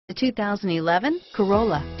The 2011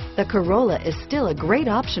 Corolla. The Corolla is still a great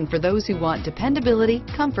option for those who want dependability,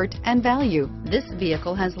 comfort, and value. This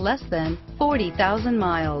vehicle has less than 40,000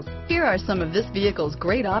 miles. Here are some of this vehicle's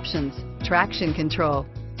great options: traction control,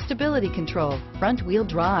 stability control, front-wheel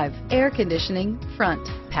drive, air conditioning, front,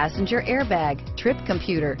 passenger airbag, trip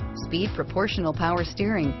computer, speed proportional power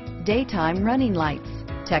steering, daytime running lights,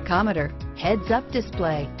 tachometer, heads-up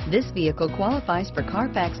display. This vehicle qualifies for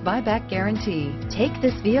Carfax buyback guarantee. Take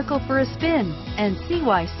this vehicle for a spin and see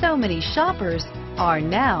why so many shoppers are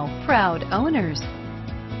now proud owners.